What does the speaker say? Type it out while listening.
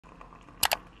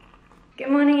Good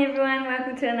morning everyone,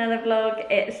 welcome to another vlog.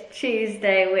 It's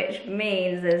Tuesday, which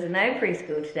means there's no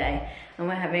preschool today and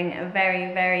we're having a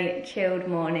very chilled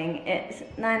morning. It's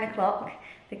 9 o'clock.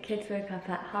 The kids woke up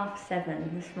at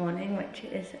 7:30 this morning, which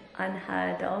is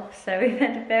unheard of. So we've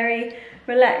had a very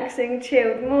relaxing,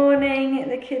 chilled morning.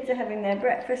 The kids are having their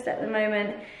breakfast at the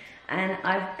moment and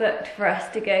I've booked for us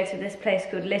to go to this place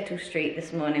called Little Street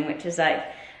this morning, which is like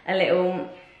a little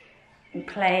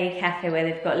play cafe where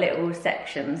they've got little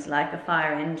sections like a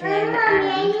fire engine.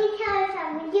 Mommy,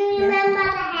 do you remember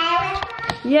the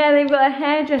hairdresser? Yeah, they've got a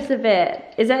hairdresser bit.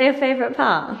 Is that your favourite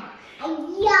part? I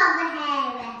love the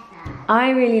hairdresser. I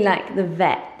really like the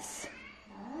vets.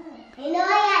 You know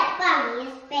I like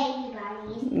bunnies, baby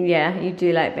bunnies. Yeah, you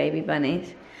do like baby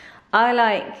bunnies. I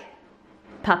like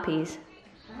puppies.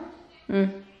 Huh?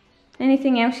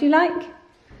 Anything else you like?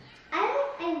 I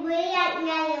really like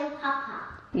Nelly and Papa.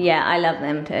 Yeah, I love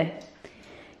them too.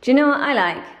 Do you know what I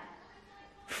like?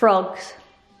 Frogs.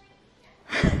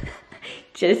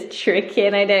 Just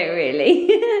tricking, I don't really.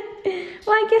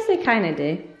 Well, I guess I kind of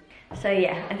do. So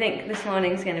yeah, I think this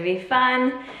morning's going to be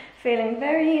fun. Feeling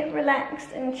very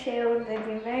relaxed and chilled. They've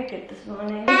been very good this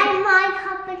morning. And my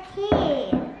cup of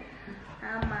tea.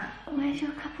 Mama. Where's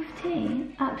your cup of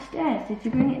tea? Upstairs. Did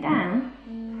you bring it down?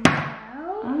 No.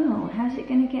 Oh, how's it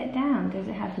going to get down? Does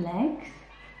it have legs?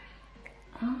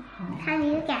 Oh. Can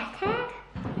you get it?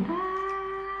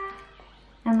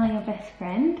 Am I your best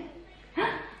friend?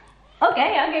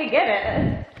 Okay, get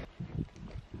it.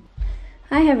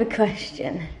 I have a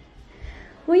question.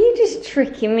 Were you just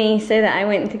tricking me so that I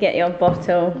went to get your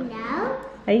bottle? No.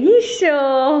 Are you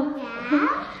sure? No.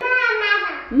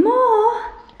 More?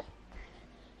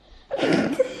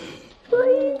 What are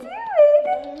you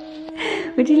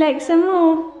doing? Would you like some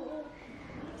more?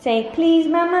 Say please,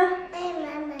 Mama.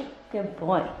 Good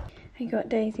boy. I got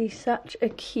Daisy such a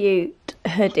cute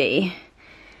hoodie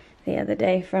the other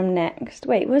day from Next.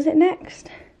 Wait, was it Next?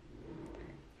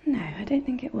 No, I don't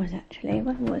think it was actually.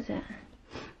 What was it?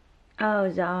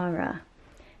 Oh, Zara.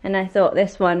 And I thought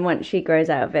this one, once she grows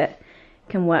out of it,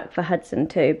 can work for Hudson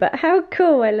too. But how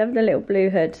cool. I love the little blue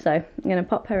hood. So I'm going to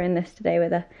pop her in this today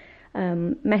with a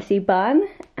messy bun.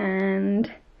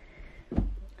 And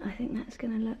I think that's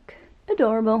going to look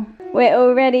adorable. We're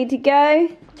all ready to go.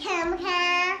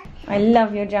 I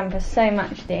love your jumper so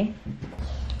much, Dee.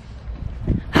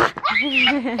 Hey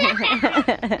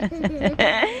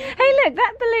look,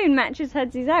 that balloon matches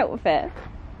Hudsy's outfit.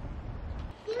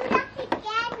 Do that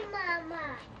again,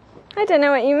 Mama. I don't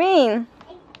know what you mean.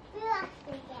 Do that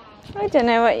again. I don't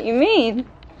know what you mean. Do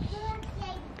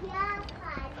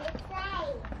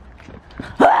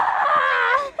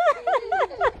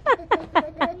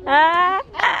that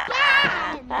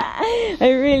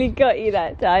I really got you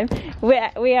that time.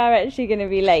 We are actually going to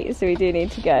be late, so we do need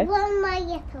to go. One more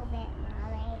little bit,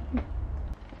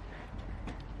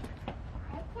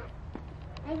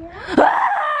 Mommy.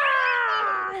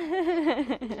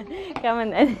 Come on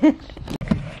then.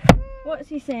 What's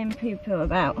he saying poo-poo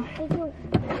about?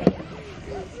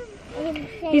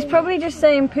 He's probably just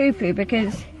saying poo-poo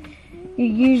because you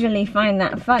usually find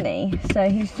that funny, so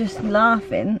he's just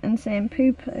laughing and saying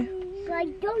poo-poo. I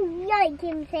don't like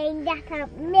him saying that at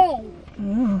me.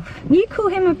 Oh. You call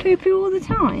him a poo-poo all the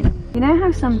time. You know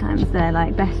how sometimes they're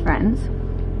like best friends?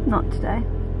 Not today.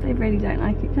 They really don't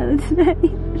like each other today.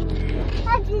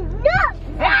 That's not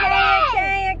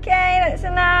funny! Okay, that's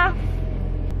enough.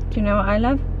 Do you know what I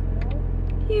love?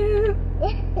 You.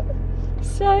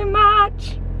 So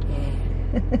much.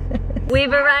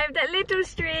 We've arrived at Little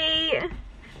Street.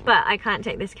 But I can't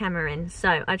take this camera in,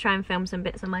 so I'll try and film some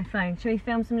bits on my phone. Shall we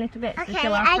film some little bits to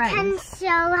show our friends? I can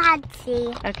show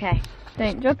Hudsy. Okay,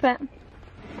 don't drop it.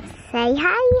 Say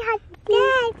hi,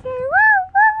 Hudsy. Woo,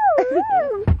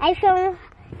 woo. I film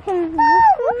him.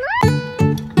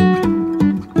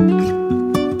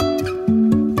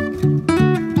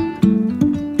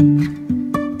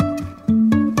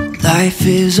 Life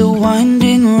is a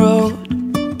winding road,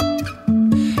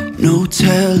 no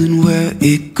telling where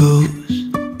it goes.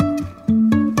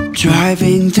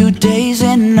 Driving through days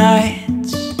and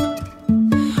nights,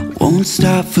 won't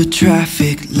stop for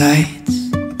traffic lights.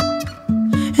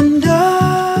 And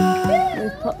we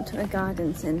popped to a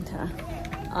garden centre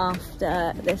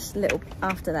after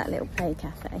that little play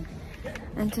cafe,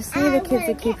 and to see the kids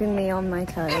are keeping me on my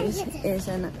toes is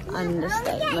an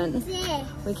understatement.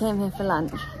 We came here for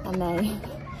lunch and they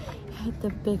had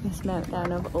the biggest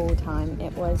meltdown of all time.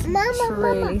 It was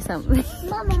truly something.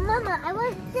 Mama, I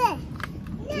want this.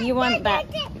 You want that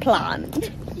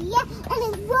plant? Yeah, and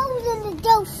it rolls into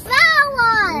those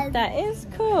flowers. That is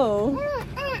cool.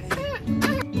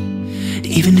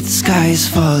 even if the sky is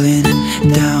falling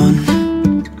down,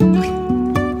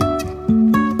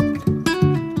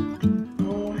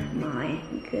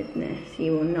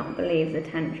 of the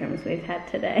tantrums we've had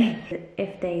today.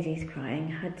 If Daisy's crying,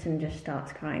 Hudson just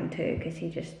starts crying too, because he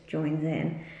just joins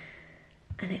in.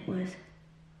 And it was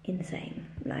insane,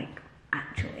 like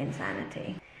actual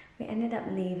insanity. We ended up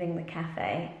leaving the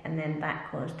cafe, and then that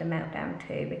caused a meltdown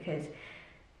too, because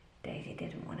Daisy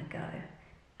didn't want to go.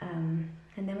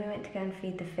 And then we went to go and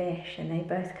feed the fish, and they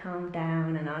both calmed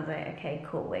down, and I was like, okay,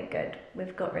 cool, we're good.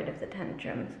 We've got rid of the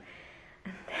tantrums.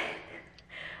 And then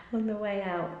on the way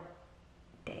out,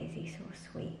 Daisy saw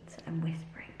sweets. I'm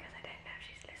whispering because I don't know if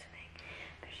she's listening,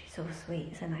 but she saw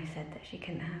sweets, and I said that she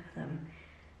couldn't have them.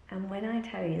 And when I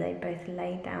tell you, they both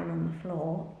laid down on the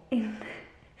floor in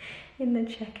the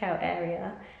checkout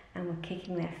area and were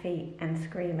kicking their feet and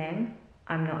screaming.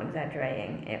 I'm not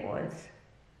exaggerating, it was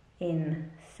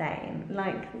insane.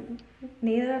 Like,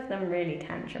 neither of them really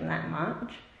tantrum that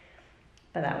much,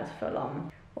 but that was full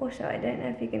on. Also, I don't know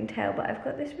if you can tell, but I've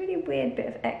got this really weird bit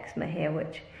of eczema here,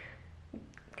 which,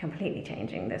 completely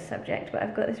changing the subject, but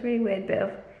I've got this really weird bit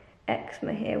of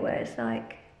eczema here where it's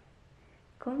like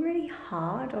gone really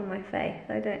hard on my face.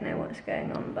 I don't know what's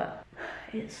going on, but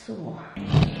it's sore.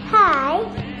 Hi,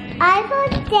 I'm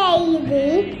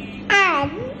Daisy,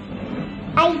 and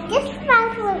I just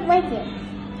found with widgets.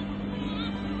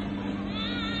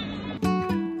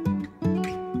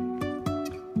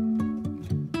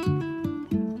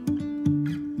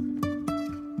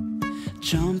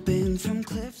 Jumping from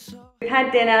cliffs. We've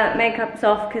had dinner, makeup's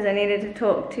off because I needed to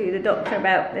talk to the doctor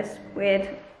about this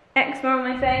weird eczema on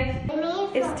my face.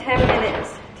 It's 10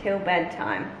 minutes till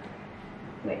bedtime,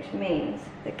 which means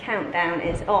the countdown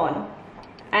is on.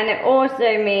 And it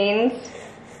also means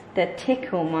the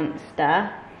tickle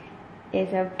monster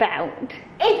is about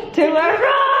to arrive!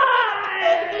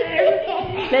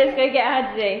 Let's go get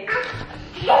Hudsie.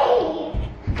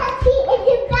 Hudsie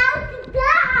is about to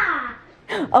die.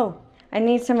 Oh, I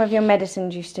need some of your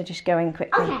medicine juice to just go in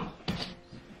quickly. Okay.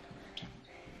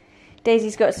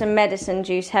 Daisy's got some medicine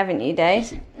juice, haven't you,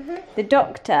 Daisy? The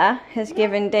doctor has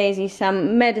given Daisy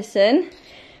some medicine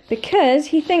because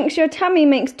he thinks your tummy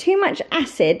makes too much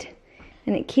acid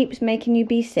and it keeps making you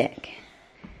be sick.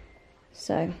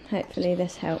 So hopefully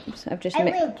this helps. I've just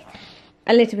mixed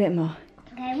a little bit more.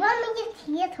 Okay, let me just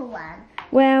hear to one.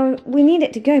 Well, we need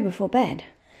it to go before bed.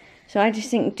 So I just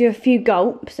think do a few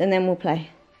gulps and then we'll play.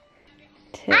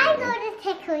 I'm going to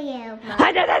tickle you.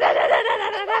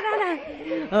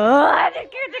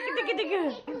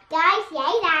 Guys,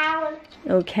 lay down.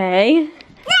 Okay.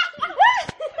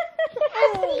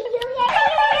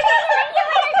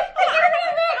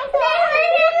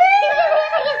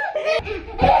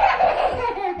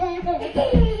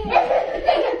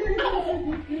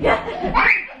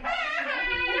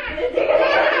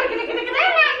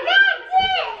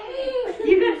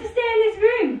 You've got to stay in this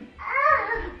room.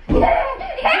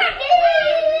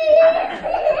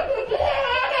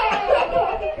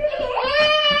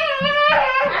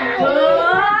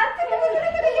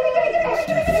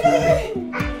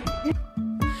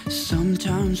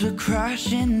 Sometimes we're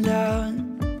crashing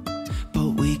down, but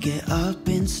we get up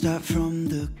and start from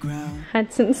the ground.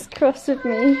 Hudson's cross with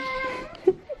me.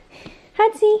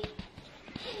 Hudsie!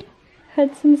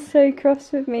 Hudson's so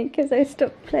cross with me because I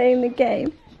stopped playing the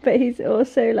game, but he's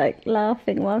also like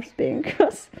laughing whilst being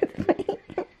cross with me.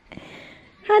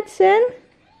 Hudson?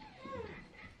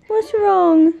 What's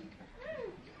wrong?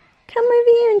 Come over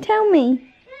here and tell me.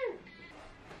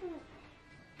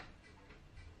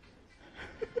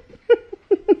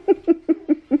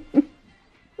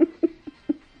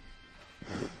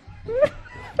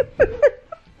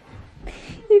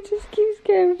 He just keeps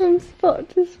going from spot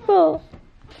to spot.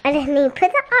 I just need to put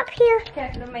it up here.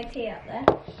 Careful of my tea up there.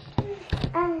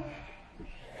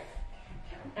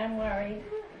 I'm worried.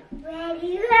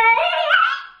 Ready,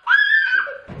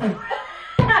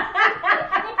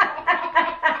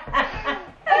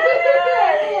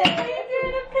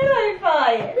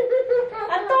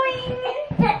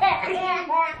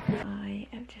 I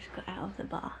have just got out of the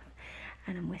bath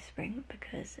and I'm whispering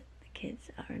because the kids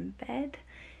are in bed.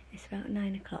 It's about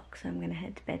 9 o'clock, so I'm going to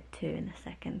head to bed too in a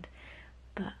second.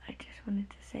 But I just wanted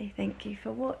to say thank you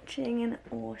for watching, and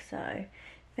also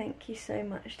thank you so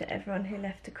much to everyone who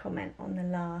left a comment on the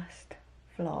last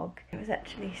vlog. It was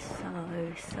actually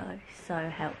so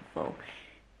helpful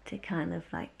to kind of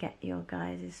like get your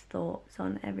guys' thoughts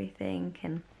on everything,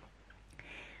 and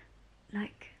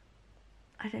like,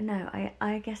 I don't know,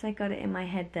 I guess I got it in my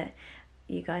head that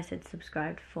you guys had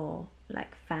subscribed for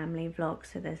like family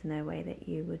vlogs, so there's no way that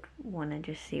you would want to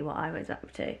just see what I was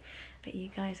up to, but you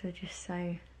guys were just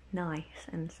so nice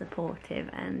and supportive,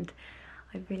 and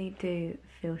I really do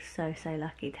feel so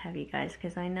lucky to have you guys,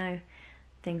 because I know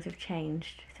things have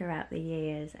changed throughout the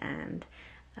years, and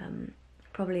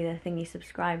probably the thing you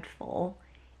subscribed for,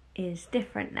 is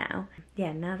different now.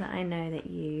 Yeah, now that I know that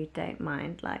you don't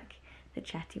mind like the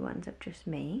chatty ones of just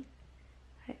me,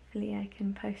 hopefully I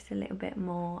can post a little bit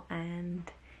more, and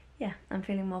yeah, I'm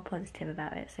feeling more positive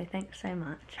about it, so thanks so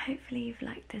much. Hopefully you've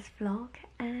liked this vlog,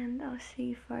 and I'll see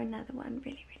you for another one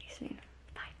really, really soon.